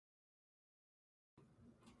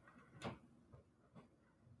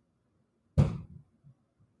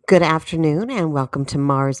Good afternoon and welcome to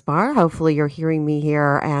Mars Bar. Hopefully, you're hearing me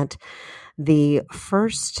here at the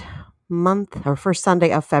first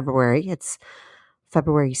Sunday of February. It's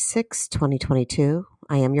February 6, 2022.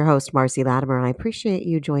 I am your host, Marcy Latimer, and I appreciate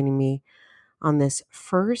you joining me on this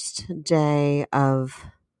first day of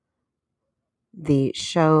the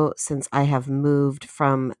show since I have moved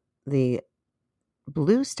from the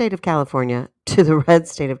blue state of California to the red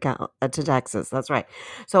state of to Texas. That's right.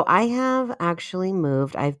 So I have actually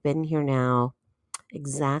moved. I've been here now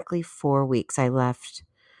exactly 4 weeks. I left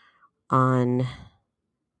on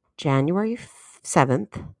January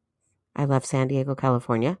 7th. I left San Diego,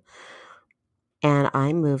 California, and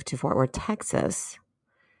I moved to Fort Worth, Texas,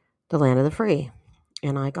 the land of the free.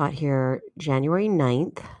 And I got here January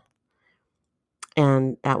 9th,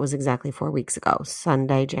 and that was exactly 4 weeks ago,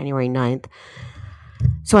 Sunday, January 9th.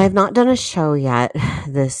 So I have not done a show yet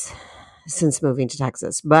since moving to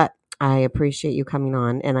Texas, but I appreciate you coming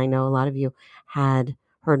on, and I know a lot of you had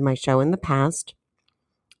heard my show in the past.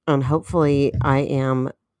 And hopefully I am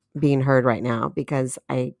being heard right now because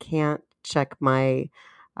I can't check my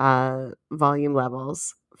volume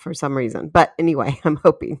levels for some reason. But anyway, I'm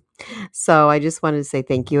hoping. So I just wanted to say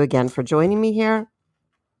thank you again for joining me here.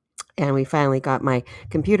 And we finally got my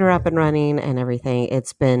computer up and running and everything.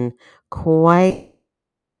 It's been quite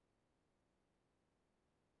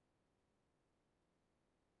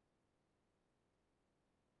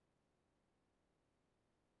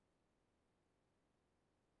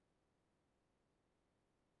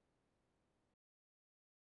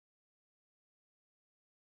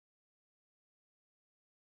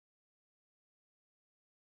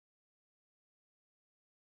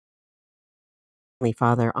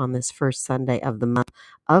Father, on this first Sunday of the month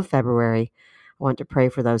of February, I want to pray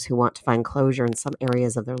for those who want to find closure in some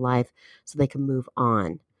areas of their life so they can move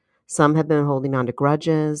on. Some have been holding on to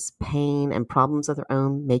grudges, pain, and problems of their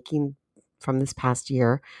own, making from this past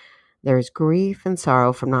year. There is grief and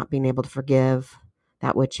sorrow from not being able to forgive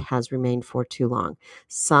that which has remained for too long.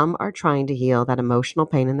 Some are trying to heal that emotional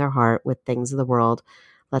pain in their heart with things of the world.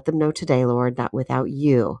 Let them know today, Lord, that without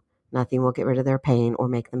you, nothing will get rid of their pain or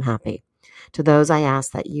make them happy. To those, I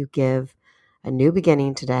ask that you give a new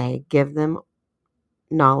beginning today. Give them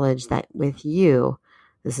knowledge that with you,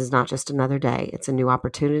 this is not just another day. It's a new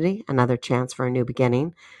opportunity, another chance for a new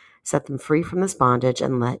beginning. Set them free from this bondage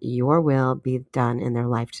and let your will be done in their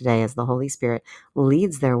life today as the Holy Spirit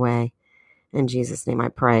leads their way. In Jesus' name I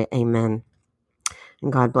pray. Amen.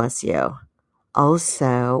 And God bless you.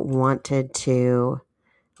 Also wanted to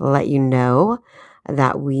let you know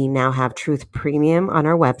that we now have Truth Premium on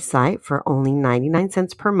our website for only 99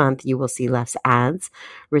 cents per month. You will see less ads,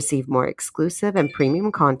 receive more exclusive and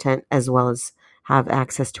premium content, as well as have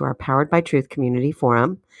access to our Powered by Truth community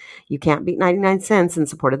forum. You can't beat 99 cents in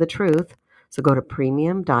support of the truth. So go to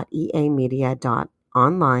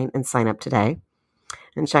premium.eamedia.online and sign up today.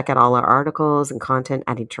 And check out all our articles and content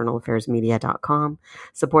at eternalaffairsmedia.com.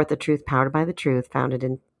 Support the truth powered by the truth, founded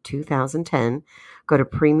in 2010. Go to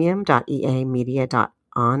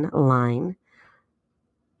premium.eamedia.online,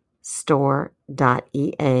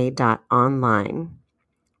 store.ea.online,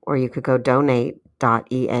 or you could go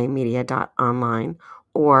donate.eamedia.online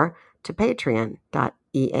or to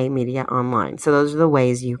patreon.eamedia.online. So those are the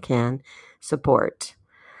ways you can support.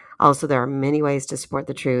 Also, there are many ways to support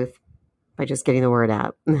the truth by just getting the word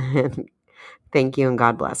out. Thank you and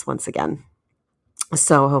God bless once again.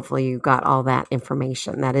 So hopefully you got all that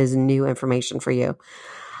information. That is new information for you.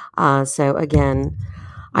 So again,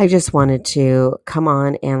 I just wanted to come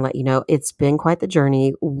on and let you know it's been quite the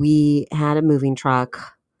journey. We had a moving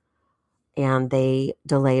truck and they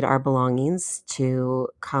delayed our belongings to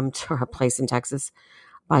come to our place in Texas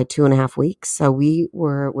by 2.5 weeks. So we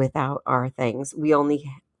were without our things. We only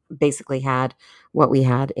basically had what we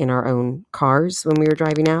had in our own cars when we were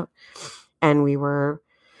driving out. And we were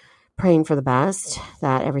praying for the best,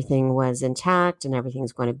 that everything was intact and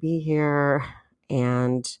everything's going to be here.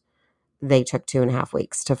 And they took 2.5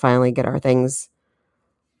 weeks to finally get our things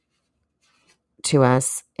to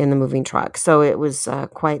us in the moving truck. So it was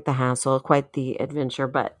quite the hassle, quite the adventure,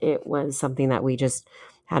 but it was something that we just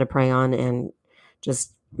had to pray on and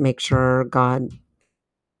just make sure God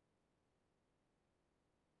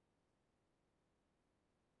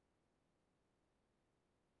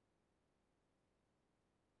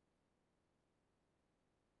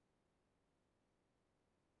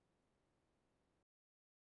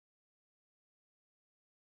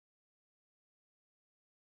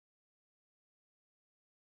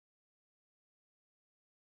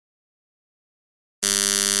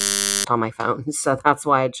on my phone. So that's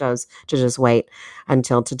why I chose to just wait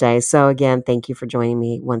until today. So again, thank you for joining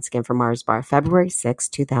me once again for Mars Bar, February 6,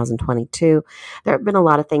 2022. There have been a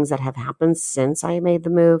lot of things that have happened since I made the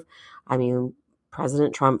move. I mean,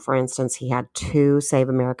 President Trump, for instance, he had 2 Save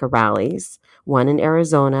America rallies, one in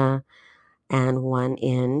Arizona and one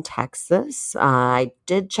in Texas. I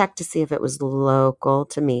did check to see if it was local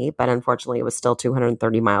to me, but unfortunately it was still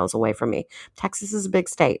 230 miles away from me. Texas is a big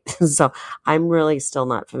state, so I'm really still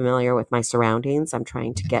not familiar with my surroundings. I'm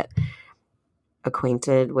trying to get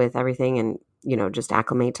acquainted with everything and, just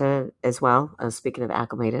acclimated as well. Speaking of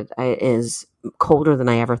acclimated, it is colder than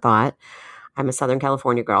I ever thought. I'm a Southern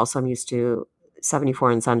California girl, so I'm used to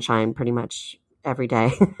 74 and sunshine pretty much every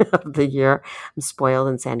day of the year. I'm spoiled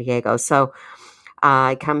in San Diego. So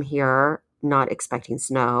I come here not expecting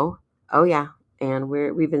snow. Oh yeah, and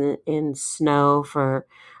we've been in snow for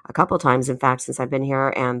a couple of times, in fact, since I've been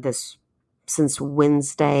here, and since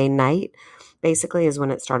Wednesday night basically is when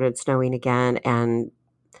it started snowing again, and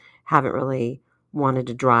haven't really wanted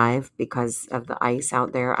to drive because of the ice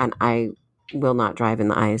out there, and I will not drive in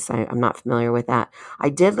the ice. I'm not familiar with that. I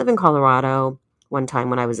did live in Colorado one time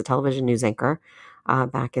when I was a television news anchor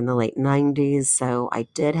back in the late 90s, so I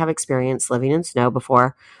did have experience living in snow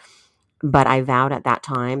before, but I vowed at that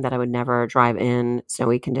time that I would never drive in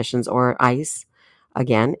snowy conditions or ice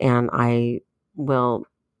again, and I will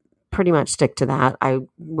pretty much stick to that. I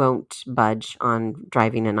won't budge on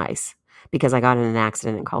driving in ice because I got in an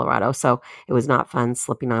accident in Colorado. So it was not fun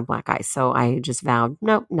slipping on black ice. So I just vowed,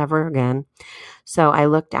 nope, never again. So I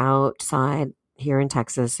looked outside here in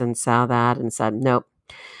Texas and saw that and said, nope,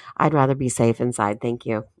 I'd rather be safe inside. Thank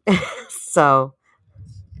you. So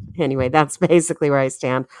anyway, that's basically where I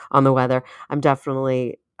stand on the weather. I'm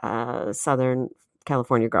definitely a Southern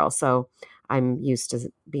California girl. So I'm used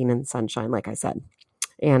to being in sunshine, like I said,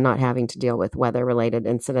 and not having to deal with weather-related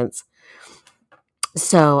incidents.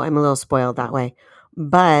 So I'm a little spoiled that way,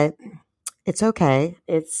 but it's okay.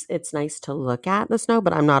 It's nice to look at the snow,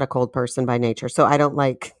 but I'm not a cold person by nature, so I don't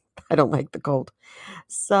like the cold.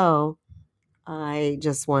 So I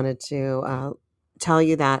just wanted to tell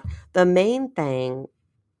you that the main thing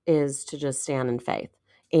is to just stand in faith,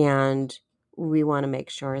 and we want to make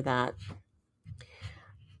sure that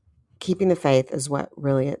keeping the faith is what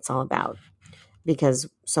really it's all about, because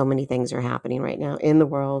so many things are happening right now in the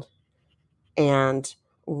world, and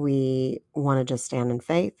we want to just stand in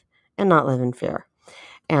faith and not live in fear.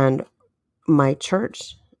 And my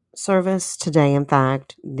church service today, in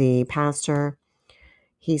fact, the pastor,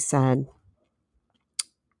 he said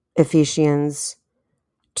Ephesians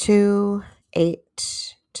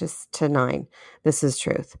 2:8 to 9. This is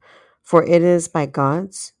truth. For it is by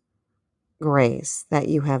God's grace that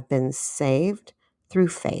you have been saved through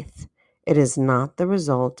faith. It is not the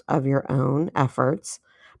result of your own efforts,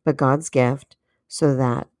 but God's gift, so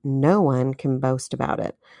that no one can boast about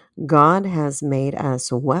it. God has made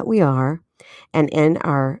us what we are, and in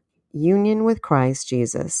our union with Christ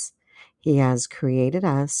Jesus, He has created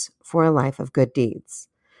us for a life of good deeds,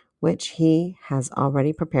 which He has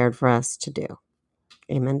already prepared for us to do.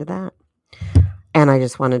 Amen to that. And I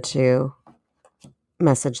just wanted to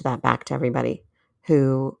message that back to everybody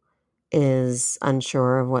who is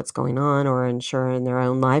unsure of what's going on, or unsure in their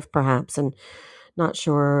own life perhaps, and not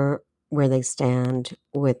sure where they stand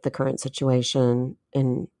with the current situation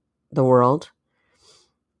in the world,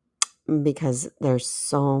 because there's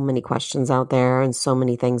so many questions out there and so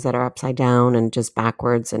many things that are upside down and just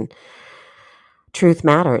backwards, and truth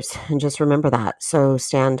matters, and just remember that. So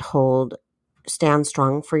stand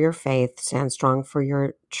strong for your faith, stand strong for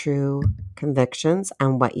your true convictions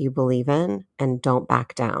and what you believe in, and don't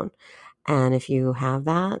back down. And if you have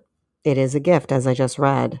that, it is a gift, as I just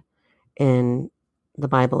read in the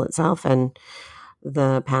Bible itself. And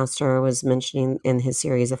the pastor was mentioning in his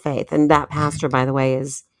series of faith. And that pastor, by the way,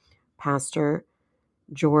 is Pastor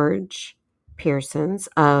George Pearsons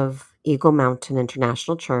of Eagle Mountain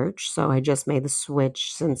International Church. So I just made the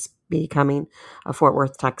switch since becoming a Fort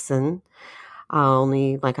Worth Texan.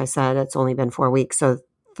 Only, like I said, it's only been 4 weeks. So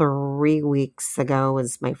 3 weeks ago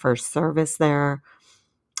was my first service there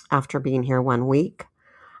after being here 1 week.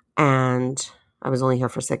 And I was only here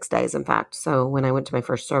for 6 days, in fact. So when I went to my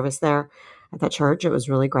first service there at that church, it was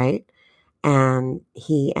really great. And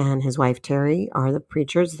he and his wife, Terry, are the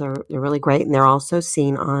preachers. They're really great. And they're also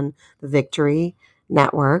seen on the Victory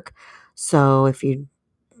Network. So if you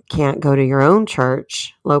can't go to your own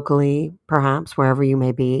church locally, perhaps wherever you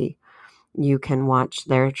may be, you can watch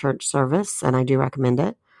their church service, and I do recommend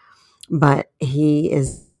it. But he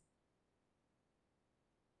is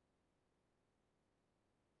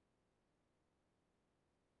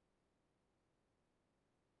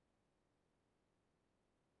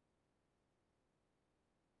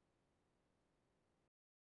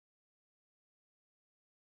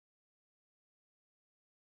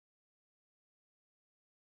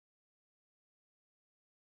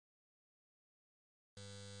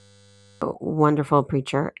a wonderful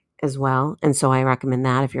preacher as well. And so I recommend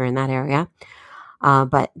that if you're in that area.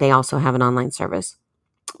 But they also have an online service.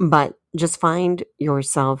 But just find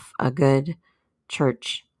yourself a good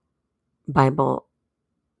church, Bible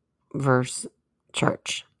verse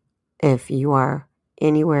church. If you are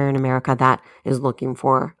anywhere in America that is looking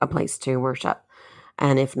for a place to worship.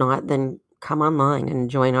 And if not, then come online and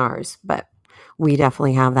join ours. But we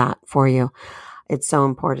definitely have that for you. It's so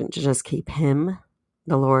important to just keep Him,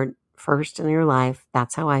 the Lord, first in your life.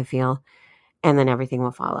 That's how I feel. And then everything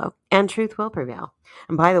will follow. And truth will prevail.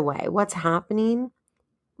 And by the way, what's happening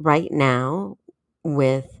right now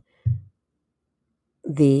with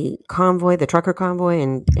the convoy, the trucker convoy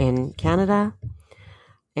in Canada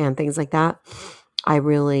and things like that, I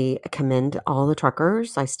really commend all the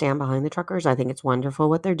truckers. I stand behind the truckers. I think it's wonderful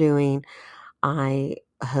what they're doing. I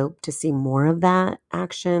hope to see more of that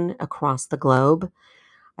action across the globe.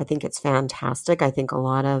 I think it's fantastic. I think a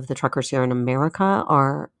lot of the truckers here in America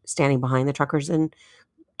are standing behind the truckers in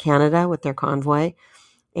Canada with their convoy.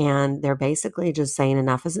 And they're basically just saying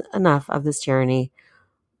enough is enough of this tyranny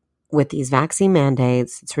with these vaccine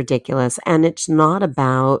mandates. It's ridiculous. And it's not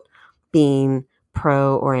about being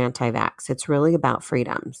pro or anti-vax. It's really about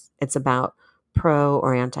freedoms. It's about pro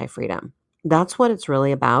or anti-freedom. That's what it's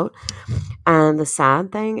really about. And the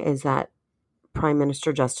sad thing is that Prime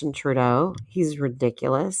Minister Justin Trudeau, he's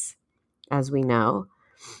ridiculous, as we know.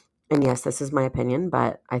 And yes, this is my opinion,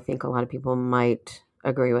 but I think a lot of people might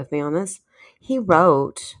agree with me on this. He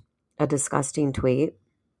wrote a disgusting tweet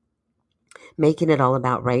making it all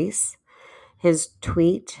about race. His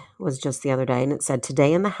tweet was just the other day, and it said,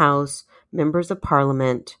 "Today in the House, members of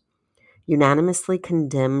Parliament unanimously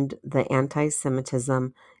condemned the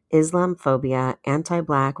anti-Semitism, Islamophobia,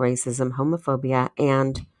 anti-Black racism, homophobia,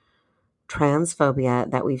 and transphobia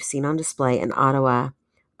that we've seen on display in Ottawa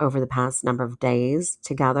over the past number of days.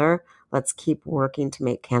 Together, let's keep working to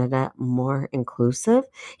make Canada more inclusive."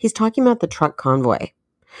 He's talking about the truck convoy.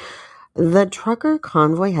 The trucker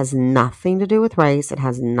convoy has nothing to do with race. It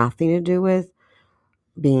has nothing to do with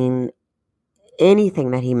being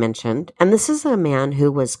anything that he mentioned. And this is a man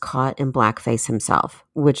who was caught in blackface himself,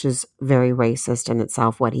 which is very racist in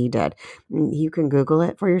itself, what he did. You can Google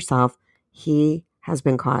it for yourself. He has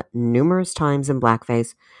been caught numerous times in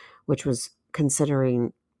blackface, which was,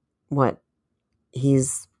 considering what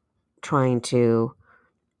he's trying to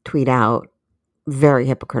tweet out, very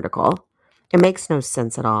hypocritical. It makes no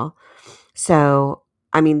sense at all. So,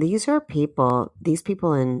 I mean, these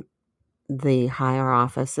people in the higher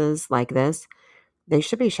offices like this, they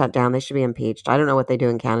should be shut down. They should be impeached. I don't know what they do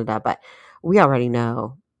in Canada, but we already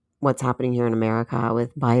know what's happening here in America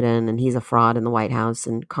with Biden, and he's a fraud in the White House,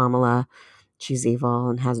 and Kamala, she's evil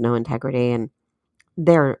and has no integrity, and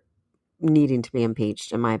they're needing to be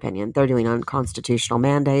impeached, in my opinion. They're doing unconstitutional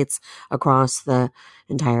mandates across the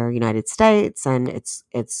entire United States, and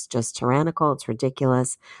it's just tyrannical. It's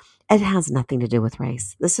ridiculous. It has nothing to do with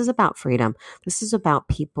race. This is about freedom. This is about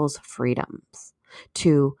people's freedoms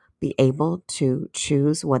to be able to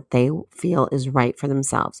choose what they feel is right for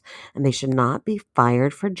themselves. And they should not be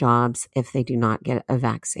fired for jobs if they do not get a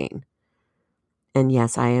vaccine. And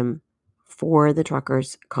yes, I am for the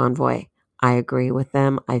truckers convoy. I agree with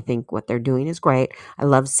them. I think what they're doing is great. I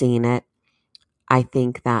love seeing it. I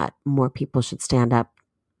think that more people should stand up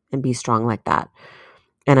and be strong like that.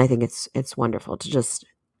 And I think it's wonderful to just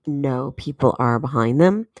know people are behind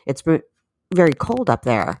them. It's very cold up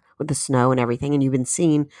there with the snow and everything, and you've been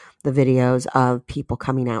seeing the videos of people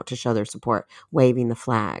coming out to show their support, waving the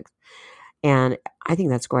flags. And I think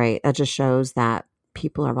that's great. That just shows that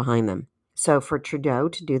people are behind them. So for Trudeau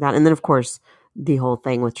to do that, and then of course the whole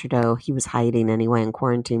thing with Trudeau, he was hiding anyway in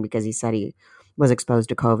quarantine because he said he was exposed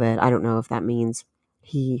to COVID. I don't know if that means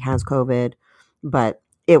he has COVID, but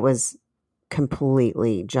it was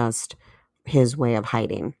completely just his way of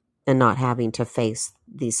hiding and not having to face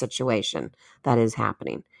the situation that is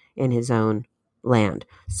happening in his own land.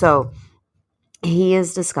 So he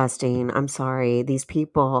is disgusting. I'm sorry. These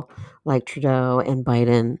people like Trudeau and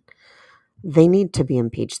Biden, they need to be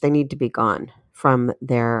impeached. They need to be gone from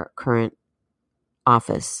their current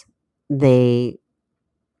office. They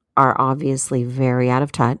are obviously very out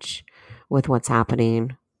of touch with what's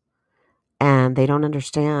happening, and they don't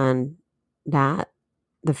understand that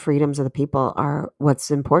the freedoms of the people are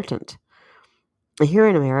what's important. Here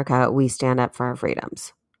in America, we stand up for our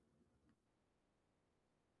freedoms.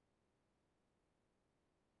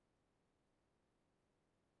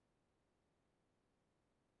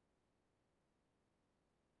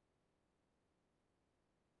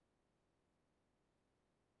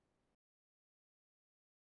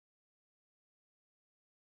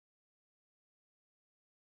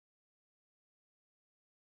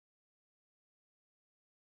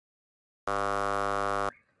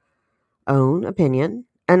 own opinion.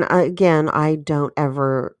 And again, I don't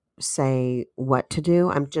ever say what to do.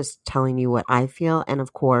 I'm just telling you what I feel. And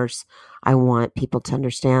of course, I want people to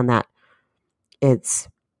understand that it's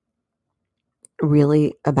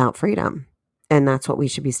really about freedom. And that's what we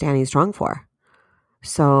should be standing strong for.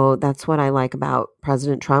 So that's what I like about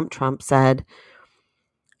President Trump. Trump said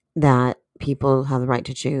that people have the right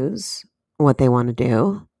to choose what they want to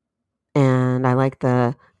do. And I like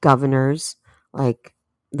the governors, like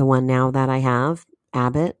the one now that I have,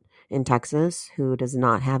 Abbott in Texas, who does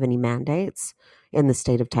not have any mandates in the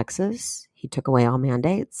state of Texas. He took away all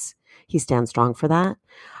mandates. He stands strong for that.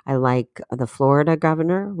 I like the Florida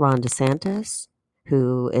governor, Ron DeSantis,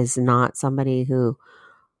 who is not somebody who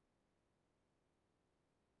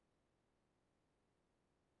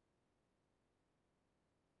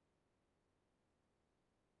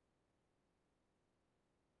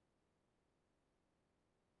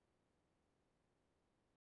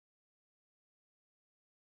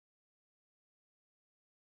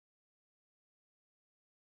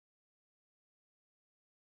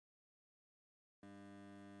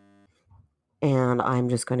and I'm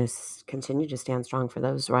just going to continue to stand strong for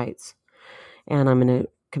those rights. And I'm going to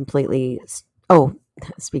completely. Oh,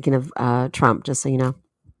 speaking of Trump, just so you know,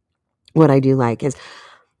 what I do like is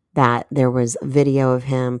that there was video of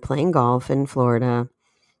him playing golf in Florida,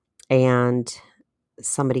 and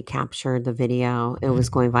somebody captured the video. It was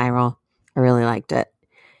going viral. I really liked it,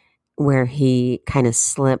 where he kind of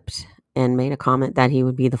slipped and made a comment that he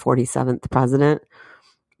would be the 47th president,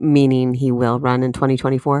 meaning he will run in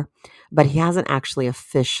 2024. But he hasn't actually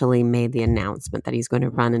officially made the announcement that he's going to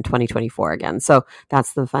run in 2024 again. So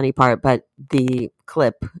that's the funny part. But the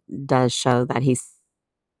clip does show that he's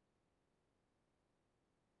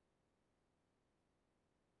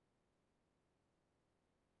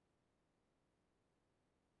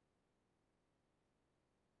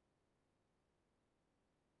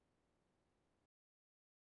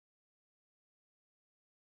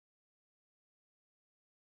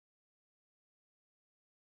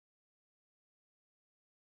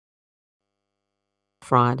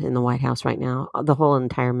fraud in the White House right now. The whole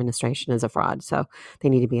entire administration is a fraud. So they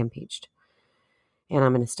need to be impeached. And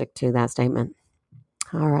I'm going to stick to that statement.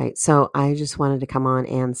 All right. So I just wanted to come on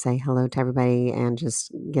and say hello to everybody and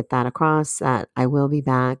just get that across that I will be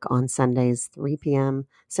back on Sundays, 3 p.m.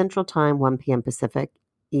 Central Time, 1 p.m. Pacific.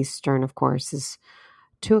 Eastern, of course, is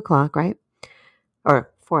 2 o'clock, right?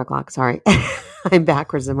 Or 4 o'clock, sorry. I'm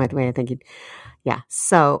backwards in my way of thinking. Yeah.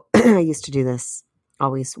 So I used to do this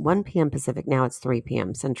always 1 p.m. Pacific. Now it's 3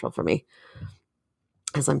 p.m. Central for me,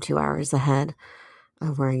 as I'm 2 hours ahead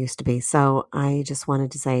of where I used to be. So I just wanted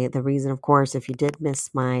to say the reason, of course, if you did miss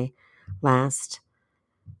my last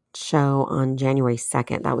show on January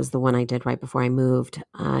 2nd, that was the one I did right before I moved.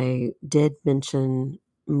 I did mention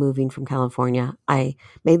moving from California. I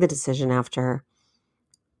made the decision after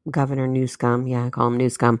Governor Newsom, I call him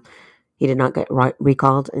Newsom, he did not get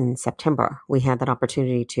recalled in September. We had that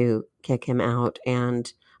opportunity to kick him out,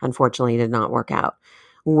 and unfortunately, it did not work out.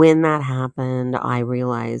 When that happened, I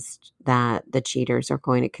realized that the cheaters are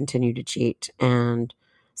going to continue to cheat. And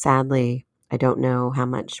sadly, I don't know how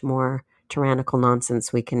much more tyrannical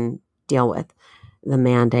nonsense we can deal with. The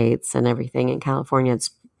mandates and everything in California,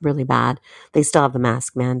 it's really bad. They still have the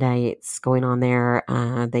mask mandates going on there.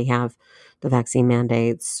 They have the vaccine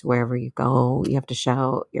mandates. Wherever you go, you have to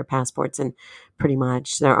show your passports. And pretty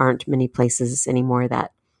much there aren't many places anymore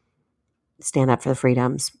that stand up for the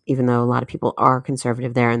freedoms, even though a lot of people are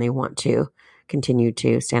conservative there and they want to continue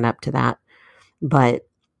to stand up to that. But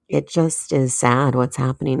it just is sad what's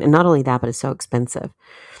happening. And not only that, but it's so expensive.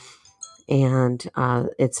 And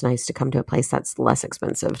it's nice to come to a place that's less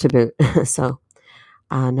expensive to boot. So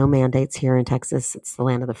no mandates here in Texas. It's the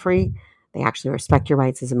land of the free. They actually respect your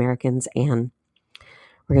rights as Americans. And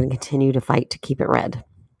we're going to continue to fight to keep it red.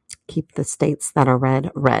 Keep the states that are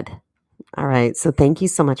red, red. All right. So thank you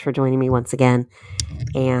so much for joining me once again.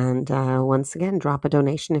 And once again, drop a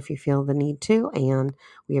donation if you feel the need to. And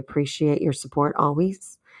we appreciate your support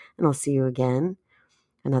always. And I'll see you again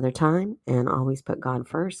another time. And always put God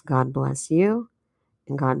first. God bless you.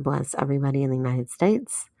 And God bless everybody in the United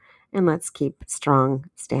States. And let's keep strong,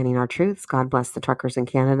 standing our truths. God bless the truckers in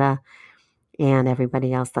Canada and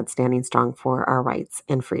everybody else that's standing strong for our rights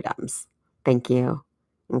and freedoms. Thank you.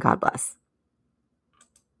 And God bless.